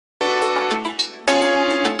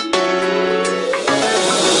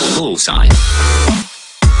Bullseye.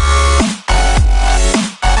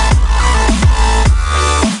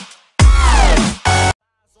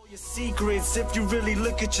 Your secrets, if you really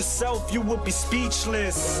look at yourself, you would be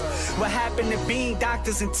speechless. What happened to being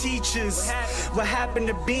doctors and teachers? What happened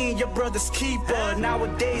to being your brother's keeper?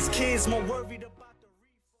 Nowadays kids more worried about the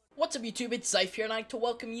What's up YouTube, it's Zyph here and I'd like to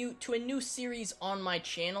welcome you to a new series on my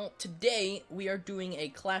channel. Today we are doing a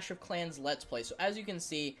Clash of Clans Let's Play. So as you can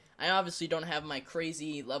see, I obviously don't have my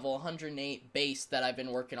crazy level 108 base that I've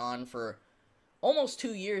been working on for almost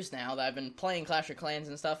 2 years now that I've been playing Clash of Clans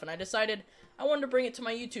and stuff, and I decided I wanted to bring it to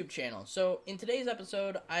my YouTube channel. So in today's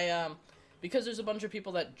episode, because there's a bunch of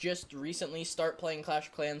people that just recently start playing Clash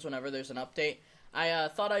of Clans whenever there's an update, I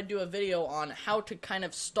thought I'd do a video on how to kind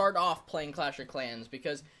of start off playing Clash of Clans,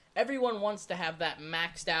 because everyone wants to have that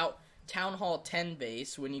maxed out Town Hall 10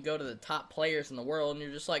 base when you go to the top players in the world, and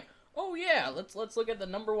you're just like, oh yeah, let's look at the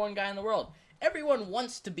 #1 guy in the world. Everyone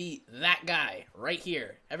wants to be that guy right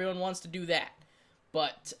here. Everyone wants to do that.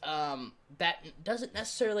 But that doesn't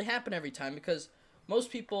necessarily happen every time, because most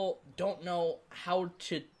people don't know how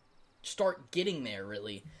to start getting there,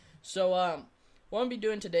 really. So what I'm going to be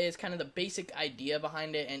doing today is kind of the basic idea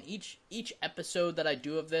behind it, and each episode that I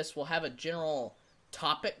do of this will have a general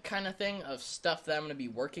topic kind of thing of stuff that I'm going to be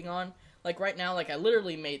working on. Like right now, like I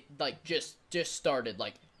literally made, like just started,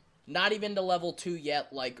 like not even to level 2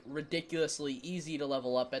 yet, like ridiculously easy to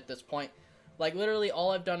level up at this point. Like, literally,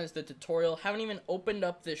 all I've done is the tutorial. Haven't even opened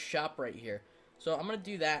up this shop right here. So, I'm going to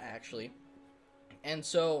do that, actually. And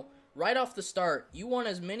so, right off the start, you want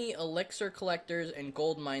as many elixir collectors and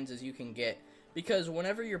gold mines as you can get. Because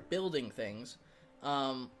whenever you're building things,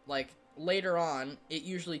 like, later on, it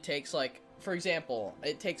usually takes, like, for example,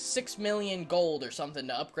 it takes 6 million gold or something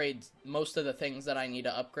to upgrade most of the things that I need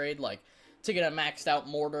to upgrade. Like, to get a maxed out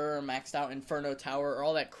mortar, or maxed out inferno tower, or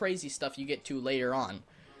all that crazy stuff you get to later on.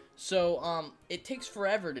 So, it takes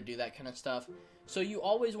forever to do that kind of stuff. So you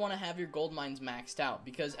always want to have your gold mines maxed out,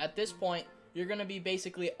 because at this point, you're going to be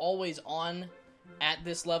basically always on at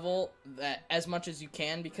this level that as much as you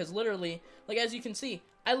can, because literally, like as you can see,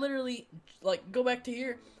 I literally, like, go back to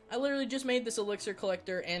here, I literally just made this elixir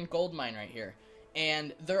collector and gold mine right here,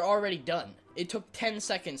 and they're already done. It took 10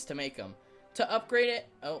 seconds to make them. To upgrade it,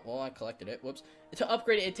 oh, well, I collected it, whoops. To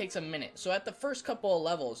upgrade it, it takes a minute. So at the first couple of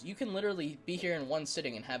levels, you can literally be here in one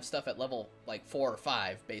sitting and have stuff at level, like, 4 or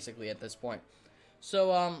 5, basically, at this point.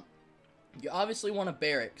 So, you obviously want a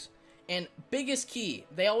barracks. And biggest key,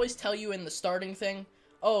 they always tell you in the starting thing,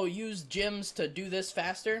 oh, use gems to do this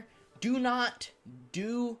faster. Do not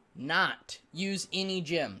use any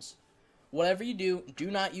gems. Whatever you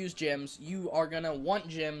do not use gems. You are gonna want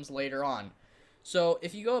gems later on. So,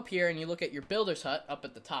 if you go up here and you look at your builder's hut up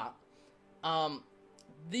at the top,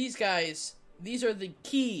 these guys, these are the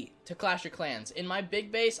key to Clash of Clans. In my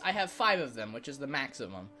big base, I have 5 of them, which is the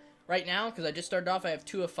maximum. Right now, because I just started off, I have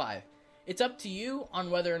 2 of 5. It's up to you on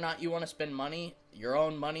whether or not you want to spend money, your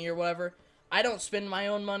own money or whatever. I don't spend my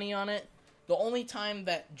own money on it. The only time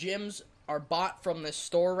that gems are bought from this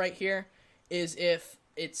store right here is if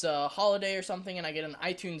it's a holiday or something and I get an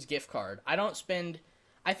iTunes gift card. I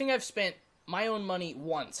think I've spent my own money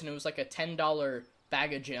once, and it was like a $10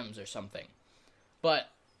 bag of gems or something. But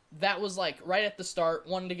that was like right at the start,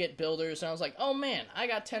 wanted to get builders, and I was like, oh man, I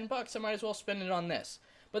got 10 bucks, I might as well spend it on this.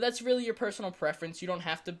 But that's really your personal preference. You don't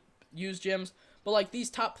have to use gems. But like these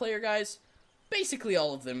top player guys, basically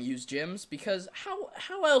all of them use gems, because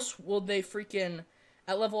how else will they freaking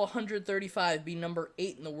at level 135 be number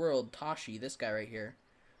 8 in the world? Tashi, this guy right here.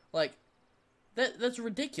 Like that's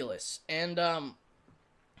ridiculous. And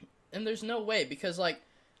there's no way, because, like,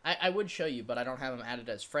 I would show you, but I don't have them added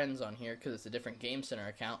as friends on here, because it's a different Game Center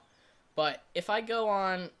account. But if I go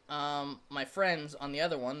on my friends on the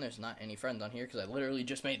other one, there's not any friends on here, because I literally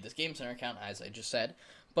just made this Game Center account, as I just said.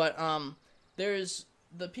 But there's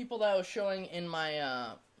the people that I was showing in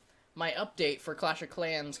my my update for Clash of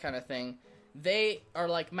Clans kind of thing. They are,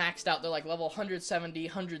 like, maxed out. They're, like, level 170,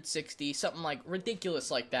 160, something, like, ridiculous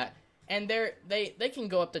like that. And they can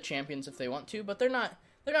go up to champions if they want to, but they're not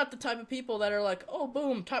the type of people that are like, oh,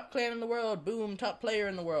 boom, top clan in the world, boom, top player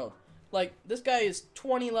in the world. Like, this guy is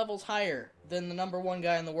 20 levels higher than the #1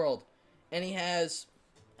 guy in the world. And he has,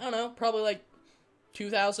 I don't know, probably like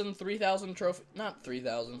 2,000, 3,000 trophies. Not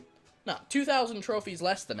 3,000. No, 2,000 trophies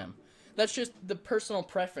less than him. That's just the personal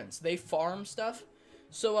preference. They farm stuff.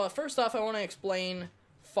 So, first off, I want to explain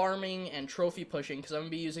farming and trophy pushing, because I'm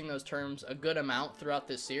going to be using those terms a good amount throughout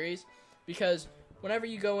this series. Because whenever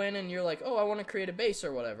you go in and you're like, oh, I want to create a base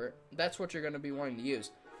or whatever, that's what you're going to be wanting to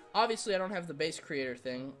use. Obviously, I don't have the base creator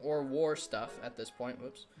thing or war stuff at this point.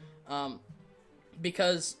 Whoops.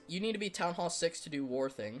 because you need to be Town Hall 6 to do war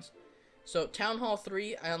things. So Town Hall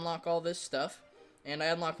 3, I unlock all this stuff, and I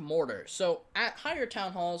unlock Mortar. So at higher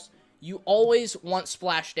Town Halls, you always want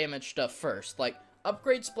splash damage stuff first. Like,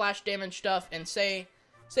 upgrade splash damage stuff, and say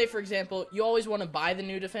for example, you always want to buy the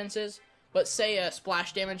new defenses, but say a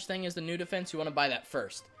splash damage thing is the new defense, you want to buy that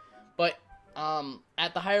first. But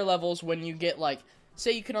at the higher levels, when you get, like,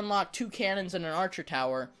 say you can unlock 2 cannons and an archer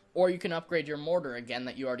tower, or you can upgrade your mortar again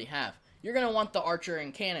that you already have, you're going to want the archer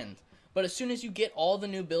and cannons. But as soon as you get all the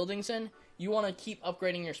new buildings in, you want to keep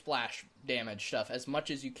upgrading your splash damage stuff as much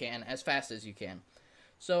as you can, as fast as you can.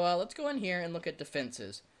 So let's go in here and look at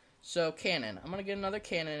defenses. So cannon, I'm going to get another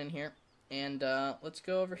cannon in here, and let's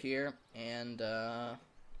go over here, and I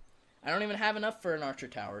don't even have enough for an archer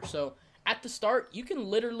tower. So at the start, you can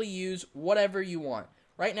literally use whatever you want.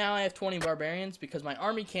 Right now I have 20 barbarians because my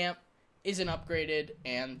army camp isn't upgraded,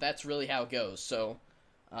 and that's really how it goes. So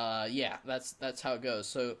yeah, that's how it goes.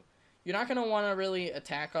 So you're not going to want to really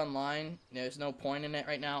attack online. There's no point in it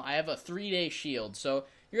right now. I have a 3-day shield, so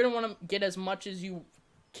you're going to want to get as much as you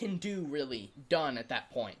can do, really, done at that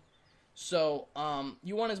point. So,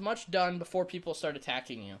 you want as much done before people start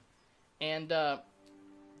attacking you. And,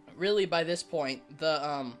 really, by this point,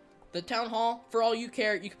 the Town Hall, for all you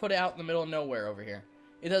care, you can put it out in the middle of nowhere over here.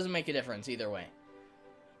 It doesn't make a difference either way.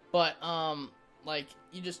 But, like,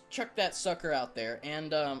 you just chuck that sucker out there.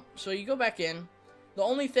 And, so you go back in. The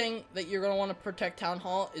only thing that you're going to want to protect Town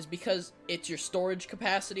Hall is because it's your storage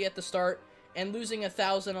capacity at the start, and losing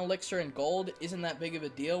 1,000 elixir and gold isn't that big of a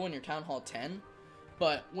deal when you're Town Hall 10.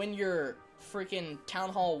 But when you're freaking Town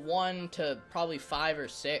Hall 1 to probably 5 or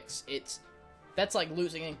 6, that's like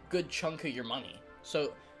losing a good chunk of your money.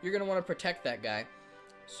 So you're going to want to protect that guy.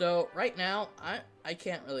 So right now, I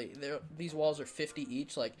can't really, these walls are 50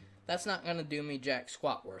 each, like, that's not going to do me jack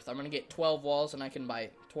squat worth. I'm going to get 12 walls and I can buy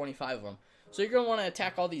 25 of them. So you're going to want to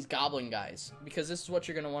attack all these goblin guys, because this is what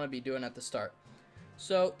you're going to want to be doing at the start.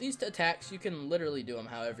 So these attacks, you can literally do them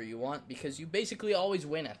however you want, because you basically always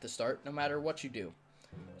win at the start, no matter what you do.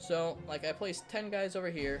 So, like, I placed 10 guys over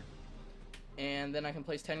here, and then I can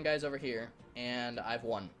place 10 guys over here, and I've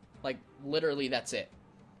won. Like, literally, that's it.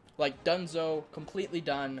 Like, donezo, completely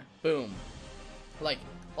done, boom. Like,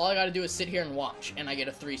 all I gotta do is sit here and watch, and I get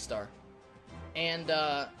a 3-star. And,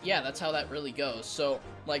 yeah, that's how that really goes. So,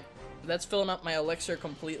 like, that's filling up my elixir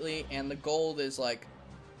completely, and the gold is, like,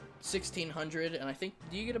 1,600, and I think,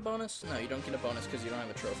 do you get a bonus? No, you don't get a bonus because you don't have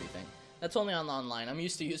a trophy thing. That's only on the online. I'm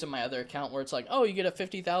used to using my other account where it's like, oh, you get a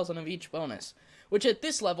 50,000 of each bonus, which at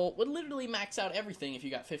this level would literally max out everything if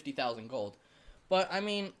you got 50,000 gold. But, I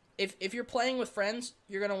mean, if you're playing with friends,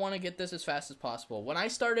 you're going to want to get this as fast as possible. When I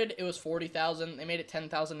started, it was 40,000. They made it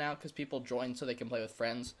 10,000 now because people joined so they can play with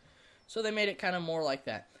friends. So they made it kind of more like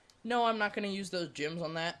that. No, I'm not going to use those gems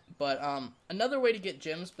on that, but another way to get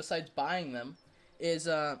gems besides buying them is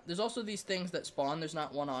there's also these things that spawn. There's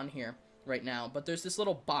not one on here right now, but there's this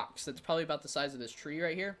little box that's probably about the size of this tree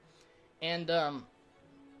right here, and the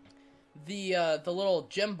little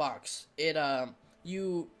gem box, it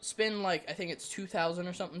you spend, like, I think it's 2,000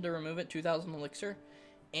 or something to remove it, 2,000 elixir,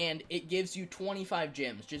 and it gives you 25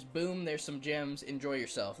 gems. Just boom, there's some gems, enjoy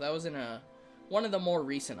yourself. That was in one of the more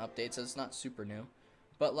recent updates, so it's not super new.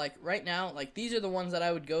 But, like, right now, like, these are the ones that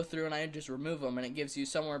I would go through and I would just remove them, and it gives you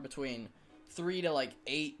somewhere between 3 to, like,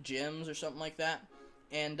 8 gems or something like that.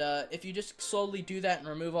 And if you just slowly do that and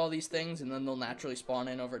remove all these things, and then they'll naturally spawn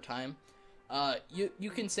in over time,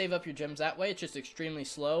 you can save up your gems that way. It's just extremely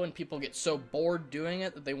slow, and people get so bored doing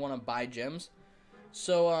it that they want to buy gems.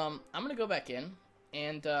 So I'm going to go back in,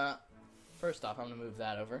 and first off, I'm going to move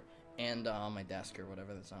that over, and on my desk or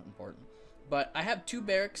whatever, that's not important. But I have 2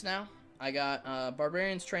 barracks now. I got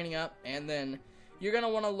barbarians training up, and then you're going to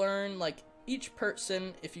want to learn, like, each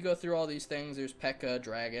person. If you go through all these things, there's P.E.K.K.A,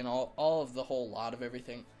 Dragon, all of the whole lot of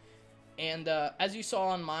everything. And as you saw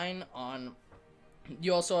on mine,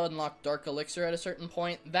 you also unlock Dark Elixir at a certain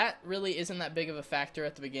point. That really isn't that big of a factor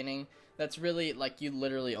at the beginning. That's really, like, you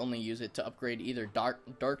literally only use it to upgrade either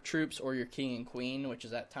Dark Troops or your King and Queen, which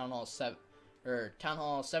is at Town Hall 7, or Town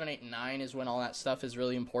Hall 7, 8, and 9 is when all that stuff is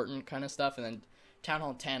really important kind of stuff, and then Town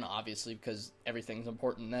Hall 10, obviously, because everything's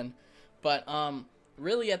important then. But,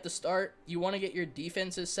 really, at the start, you want to get your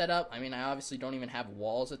defenses set up. I mean, I obviously don't even have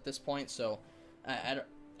walls at this point, so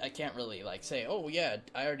I can't really, like, say, oh, yeah,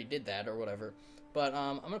 I already did that, or whatever. But,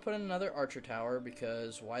 I'm going to put in another archer tower,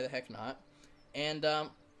 because why the heck not? And,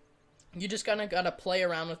 you just kind of got to play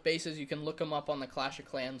around with bases. You can look them up on the Clash of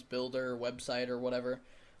Clans builder website or whatever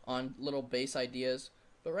on little base ideas.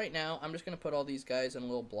 But right now, I'm just going to put all these guys in a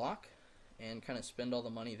little block and kind of spend all the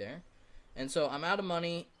money there. And so I'm out of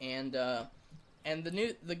money, and And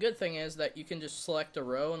the good thing is that you can just select a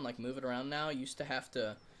row and like move it around now. You used to have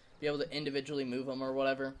to be able to individually move them or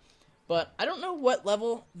whatever. But I don't know what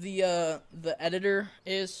level the editor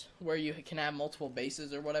is where you can have multiple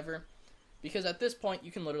bases or whatever. Because at this point,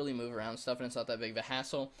 you can literally move around stuff and it's not that big of a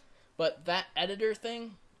hassle. But that editor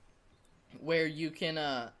thing, where you can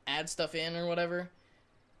add stuff in or whatever,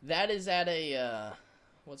 that is at a,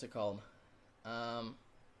 what's it called?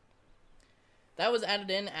 That was added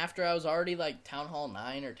in after I was already, like, Town Hall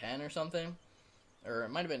 9 or 10 or something. Or it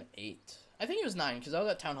might have been 8. I think it was 9, because I was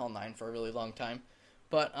at Town Hall 9 for a really long time.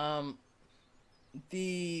 But, that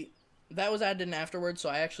was added in afterwards, so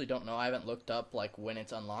I actually don't know. I haven't looked up, like, when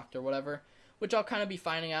it's unlocked or whatever, which I'll kind of be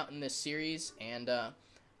finding out in this series, and,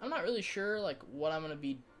 I'm not really sure, like, what I'm going to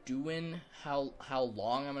be doing, how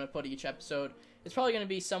long I'm going to put each episode. It's probably going to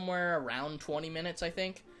be somewhere around 20 minutes, I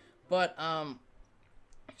think. But,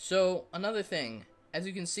 so, another thing, as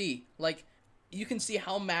you can see, like, you can see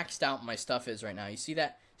how maxed out my stuff is right now. You see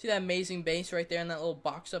that amazing base right there in that little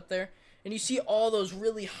box up there? And you see all those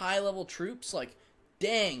really high-level troops? Like,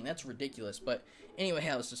 dang, that's ridiculous. But, anyway,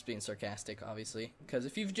 I was just being sarcastic, obviously. Because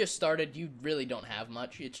if you've just started, you really don't have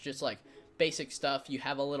much. It's just, like, basic stuff. You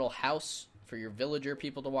have a little house for your villager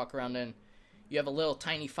people to walk around in. You have a little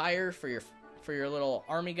tiny fire for your little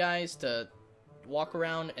army guys to walk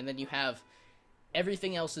around, and then you have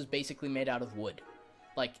everything else is basically made out of wood.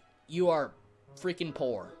 Like, you are freaking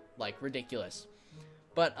poor. Like, ridiculous.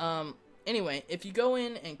 But, anyway, if you go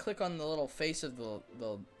in and click on the little face of the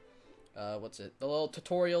little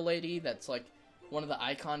tutorial lady that's, like, one of the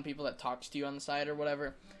icon people that talks to you on the side or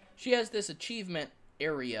whatever, she has this achievement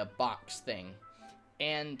area box thing,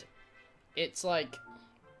 and it's like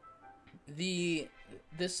you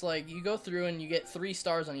go through and you get 3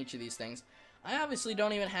 stars on each of these things. I obviously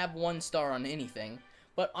don't even have 1 star on anything,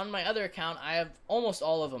 but on my other account I have almost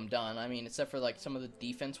all of them done. I mean, except for like some of the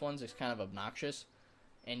defense ones, it's kind of obnoxious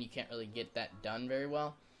and you can't really get that done very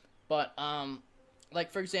well. But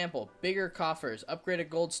like, for example, bigger coffers, upgraded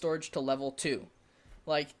gold storage to level 2.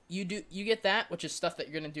 Like, you get that, which is stuff that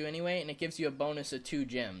you're going to do anyway, and it gives you a bonus of 2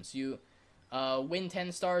 gems. You win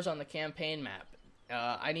 10 stars on the campaign map.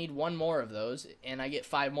 I need 1 more of those, and I get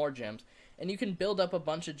 5 more gems. And you can build up a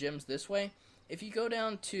bunch of gems this way. If you go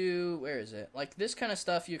down to, where is it? Like, this kind of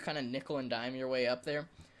stuff, you kind of nickel and dime your way up there.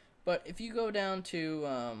 But if you go down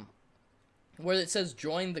to where it says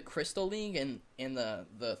join the Crystal League, and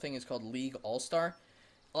the thing is called League All-Star,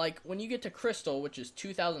 like, when you get to Crystal, which is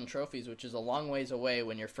 2,000 trophies, which is a long ways away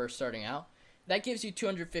when you're first starting out, that gives you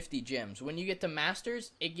 250 gems. When you get to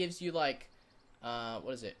Masters, it gives you, like,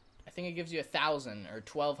 what is it? I think it gives you 1,000 or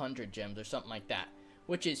 1,200 gems or something like that,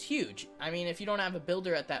 which is huge. I mean, if you don't have a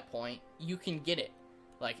builder at that point, you can get it.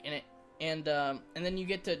 Like, and then you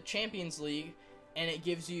get to Champions League, and it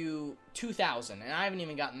gives you 2,000, and I haven't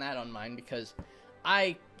even gotten that on mine because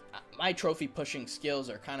my trophy pushing skills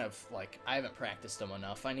are kind of, like, I haven't practiced them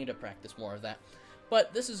enough. I need to practice more of that.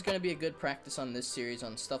 But this is going to be a good practice on this series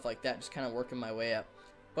on stuff like that, just kind of working my way up.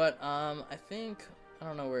 But, I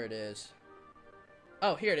don't know where it is.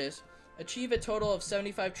 Oh, here it is. Achieve a total of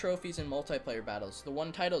 75 trophies in multiplayer battles. The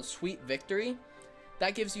one titled Sweet Victory,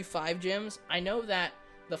 that gives you 5 gems. I know that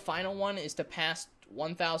the final one is to pass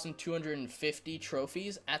 1,250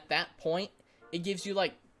 trophies. At that point, it gives you,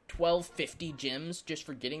 like, 1,250 gems just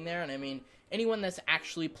for getting there. And I mean, anyone that's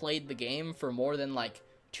actually played the game for more than like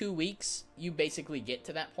 2 weeks, you basically get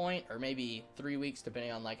to that point, or maybe 3 weeks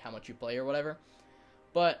depending on like how much you play or whatever.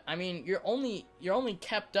 But I mean, you're only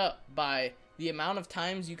kept up by the amount of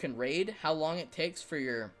times you can raid, how long it takes for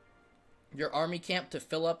your army camp to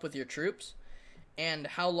fill up with your troops, and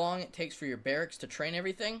how long it takes for your barracks to train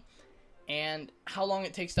everything, and how long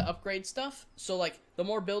it takes to upgrade stuff. So, like, the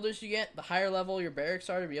more builders you get, the higher level your barracks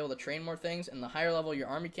are to be able to train more things, and the higher level your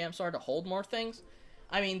army camps are to hold more things.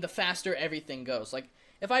 I mean, the faster everything goes. Like,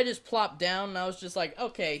 if I just plopped down and I was just like,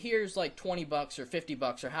 okay, here's like $20 or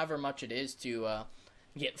 $50 or however much it is to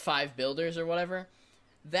get 5 builders or whatever,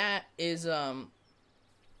 that is,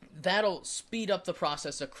 that'll speed up the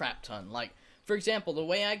process a crap ton. Like, for example, the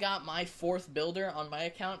way I got my 4th builder on my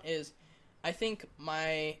account is, I think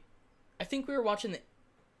we were watching the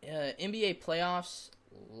NBA playoffs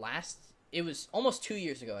it was almost 2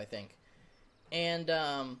 years ago, I think. And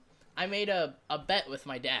I made a bet with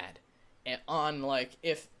my dad on, like,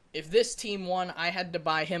 if this team won, I had to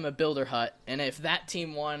buy him a builder hut. And if that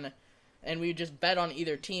team won, and we just bet on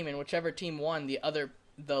either team, and whichever team won,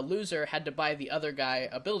 the loser had to buy the other guy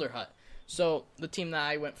a builder hut. So the team that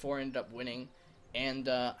I went for ended up winning. And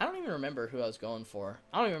I don't even remember who I was going for.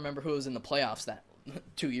 I don't even remember who was in the playoffs that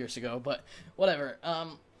 2 years ago, but whatever.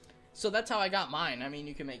 So that's how I got mine. I mean,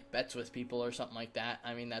 you can make bets with people or something like that.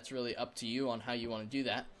 I mean, that's really up to you on how you want to do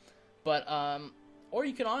that. But, or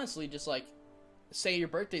you can honestly just, like, say your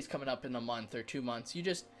birthday's coming up in a month or 2 months. You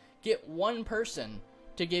just get one person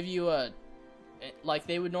to give you like,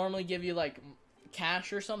 they would normally give you, like,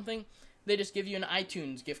 cash or something. They just give you an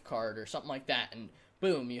iTunes gift card or something like that. And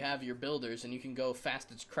boom, you have your builders and you can go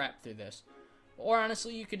fast as crap through this. Or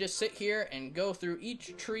honestly, you could just sit here and go through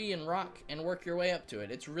each tree and rock and work your way up to it.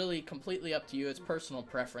 It's really completely up to you. It's personal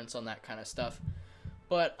preference on that kind of stuff.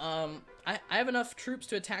 But I have enough troops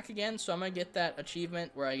to attack again, so I'm going to get that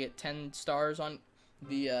achievement where I get 10 stars on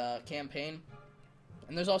the campaign.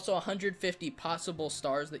 And there's also 150 possible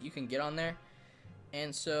stars that you can get on there.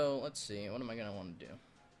 And so, let's see, what am I going to want to do?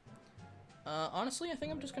 Honestly, I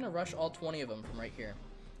think I'm just going to rush all 20 of them from right here.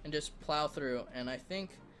 And just plow through, and I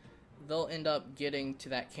think they'll end up getting to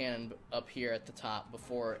that cannon up here at the top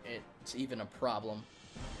before it's even a problem.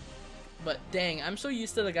 But dang, I'm so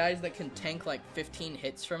used to the guys that can tank like 15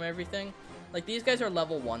 hits from everything. Like, these guys are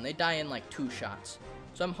level 1. They die in like 2 shots.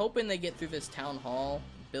 So I'm hoping they get through this town hall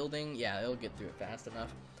building. Yeah, they'll get through it fast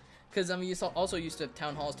enough. Because I'm also used to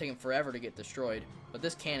town halls taking forever to get destroyed. But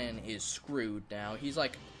this cannon is screwed now. He's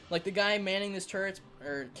like the guy manning this turret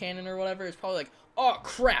or cannon or whatever is probably like, oh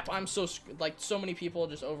crap, I'm so like, so many people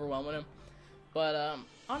just overwhelming him. But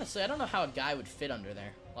honestly, I don't know how a guy would fit under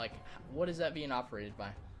there. Like, what is that being operated by?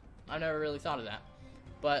 I've never really thought of that.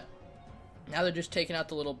 But now they're just taking out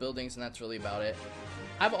the little buildings, and that's really about it.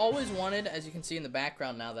 I've always wanted, as you can see in the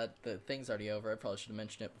background now that the thing's already over, I probably should have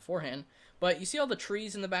mentioned it beforehand, but you see all the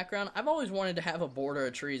trees in the background? I've always wanted to have a border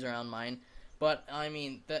of trees around mine. But, I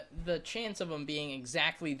mean, the chance of them being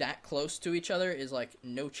exactly that close to each other is, like,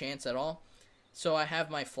 no chance at all. So I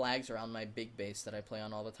have my flags around my big base that I play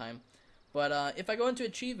on all the time. But if I go into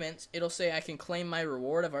achievements, it'll say I can claim my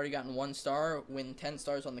reward. I've already gotten 1 star, win 10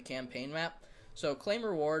 stars on the campaign map. So claim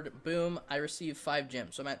reward, boom, I receive 5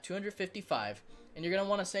 gems. So I'm at 255. And you're going to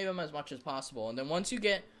want to save them as much as possible. And then once you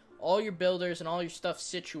get all your builders and all your stuff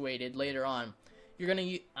situated later on, you're going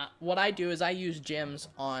to, what I do is I use gems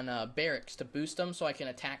on barracks to boost them so I can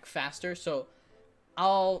attack faster. So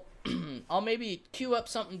I'll maybe queue up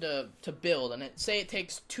something to build, and say it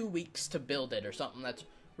takes 2 weeks to build it or something that's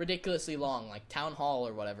ridiculously long, like town hall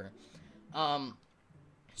or whatever.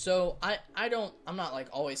 So I'm not like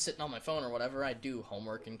always sitting on my phone or whatever. I do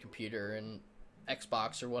homework and computer and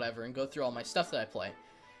Xbox or whatever and go through all my stuff that I play.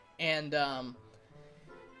 And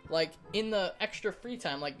like, in the extra free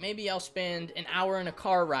time, like, maybe I'll spend an hour in a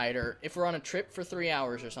car ride, or if we're on a trip for 3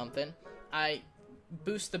 hours or something, I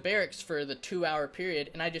boost the barracks for the 2-hour period,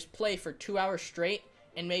 and I just play for 2 hours straight,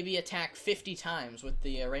 and maybe attack 50 times with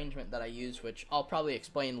the arrangement that I use, which I'll probably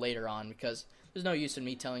explain later on, because there's no use in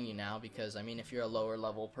me telling you now, because, I mean, if you're a lower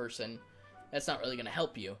level person, that's not really going to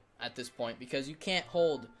help you at this point, because you can't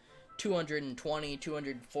hold 220,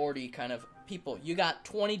 240 kind of people. You got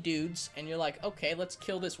 20 dudes, and you're like, okay, let's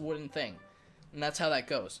kill this wooden thing. And that's how that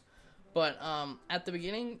goes. But at the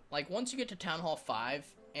beginning, like, once you get to Town Hall 5,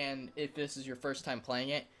 and if this is your first time playing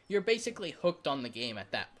it, you're basically hooked on the game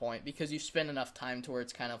at that point, because you've spent enough time to where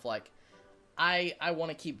it's kind of like, I want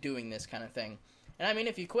to keep doing this kind of thing. And I mean,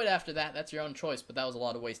 if you quit after that, that's your own choice, but that was a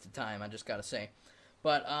lot of wasted time, I just gotta say.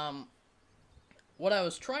 But what I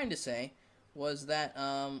was trying to say was that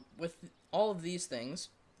with all of these things,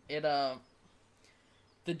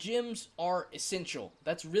 the gyms are essential.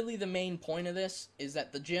 That's really the main point of this, is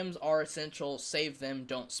that the gyms are essential. Save them,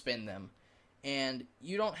 don't spend them. And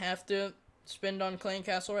you don't have to spend on Clan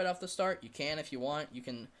Castle right off the start. You can if you want. You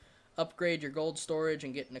can upgrade your gold storage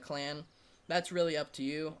and get in a clan. That's really up to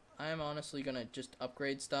you. I'm honestly going to just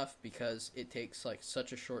upgrade stuff because it takes like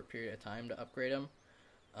such a short period of time to upgrade them.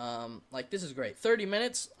 Like, this is great. 30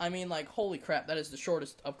 minutes? I mean, like, holy crap, that is the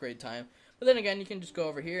shortest upgrade time. But then again, you can just go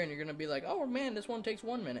over here and you're going to be like, oh man, this one takes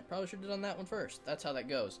 1 minute. Probably should have done that one first. That's how that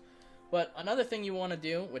goes. But another thing you want to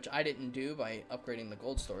do, which I didn't do by upgrading the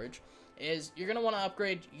gold storage, is you're going to want to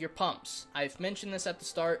upgrade your pumps. I've mentioned this at the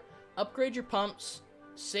start. Upgrade your pumps,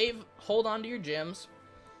 hold on to your gems,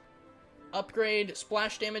 upgrade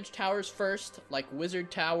splash damage towers first, like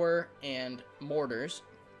Wizard Tower and Mortars.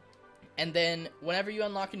 And then, whenever you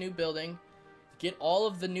unlock a new building, get all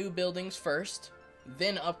of the new buildings first,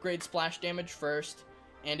 then upgrade splash damage first,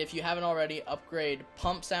 and if you haven't already, upgrade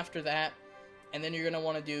pumps after that, and then you're going to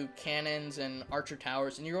want to do cannons and archer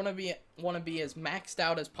towers, and you're going to want to be as maxed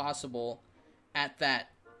out as possible at that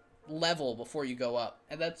level before you go up.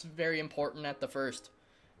 And that's very important at the first,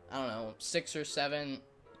 I don't know, 6 or 7,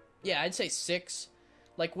 yeah, I'd say 6.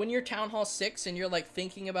 Like, when you're Town Hall 6 and you're, like,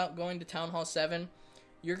 thinking about going to Town Hall 7,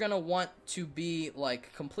 you're going to want to be,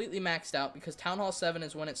 like, completely maxed out, because Town Hall 7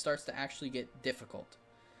 is when it starts to actually get difficult.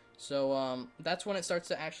 So, that's when it starts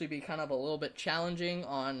to actually be kind of a little bit challenging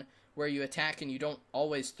on where you attack, and you don't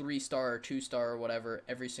always 3-star or 2-star or whatever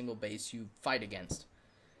every single base you fight against.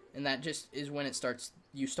 And that just is when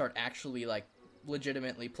you start actually, like,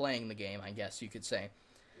 legitimately playing the game, I guess you could say.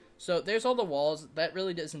 So, there's all the walls. That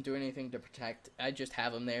really doesn't do anything to protect. I just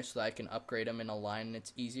have them there so that I can upgrade them in a line, and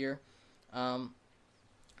it's easier.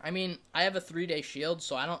 I mean, I have a 3-day shield,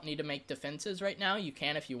 so I don't need to make defenses right now. You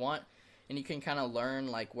can if you want, and you can kind of learn,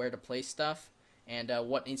 like, where to place stuff and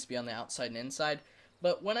what needs to be on the outside and inside.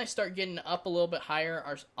 But when I start getting up a little bit higher,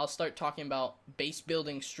 I'll start talking about base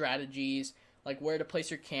building strategies, like where to place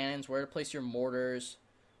your cannons, where to place your mortars,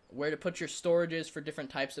 where to put your storages for different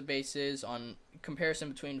types of bases, on comparison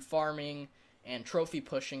between farming and trophy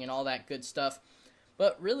pushing and all that good stuff.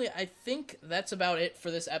 But really, I think that's about it for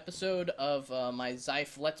this episode of my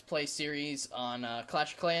Zyph Let's Play series on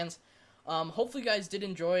Clash of Clans. Hopefully you guys did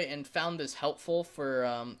enjoy and found this helpful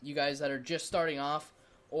for you guys that are just starting off,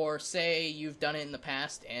 or say you've done it in the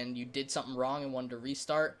past and you did something wrong and wanted to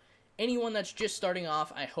restart. Anyone that's just starting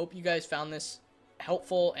off, I hope you guys found this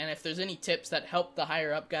helpful, and if there's any tips that help the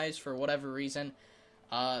higher up guys for whatever reason,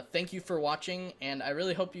 thank you for watching, and I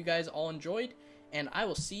really hope you guys all enjoyed. And I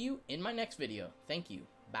will see you in my next video. Thank you.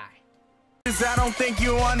 Bye. I don't think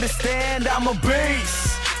you understand, I'm a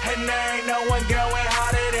beast, and there ain't no one going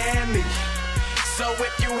harder than me. So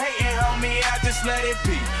if you hating on me, I just let it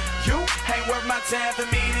be. You ain't worth my time for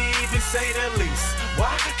me to even say the least.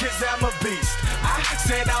 Why? Cause I'm a beast. I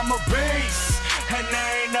said I'm a beast, and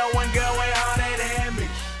there ain't no one going harder than me.